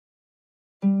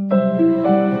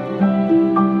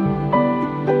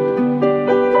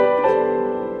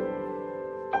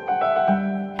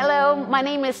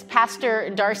is Pastor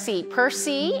Darcy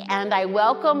Percy, and I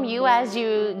welcome you as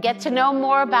you get to know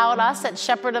more about us at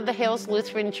Shepherd of the Hills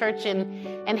Lutheran Church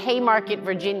in Haymarket,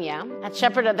 Virginia. At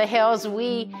Shepherd of the Hills,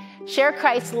 we share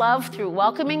Christ's love through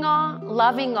welcoming all,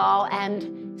 loving all,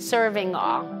 and serving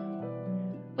all.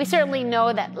 We certainly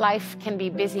know that life can be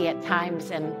busy at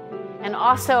times and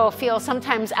also feel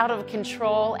sometimes out of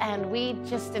control, and we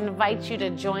just invite you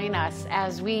to join us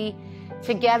as we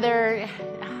together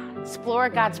explore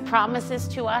God's promises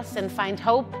to us and find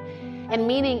hope and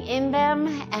meaning in them,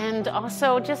 and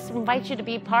also just invite you to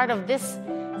be part of this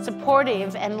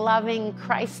supportive and loving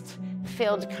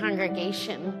Christ-filled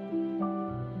congregation.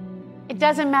 It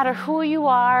doesn't matter who you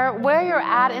are, where you're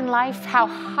at in life, how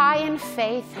high in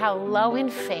faith, how low in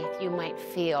faith you might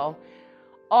feel.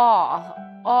 All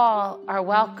are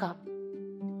welcome.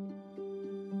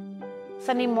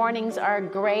 Sunday mornings are a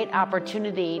great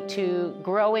opportunity to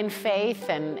grow in faith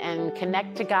and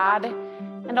connect to God,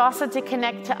 and also to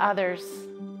connect to others.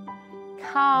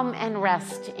 Come and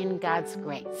rest in God's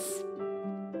grace.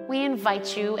 We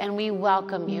invite you and we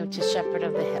welcome you to Shepherd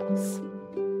of the Hills.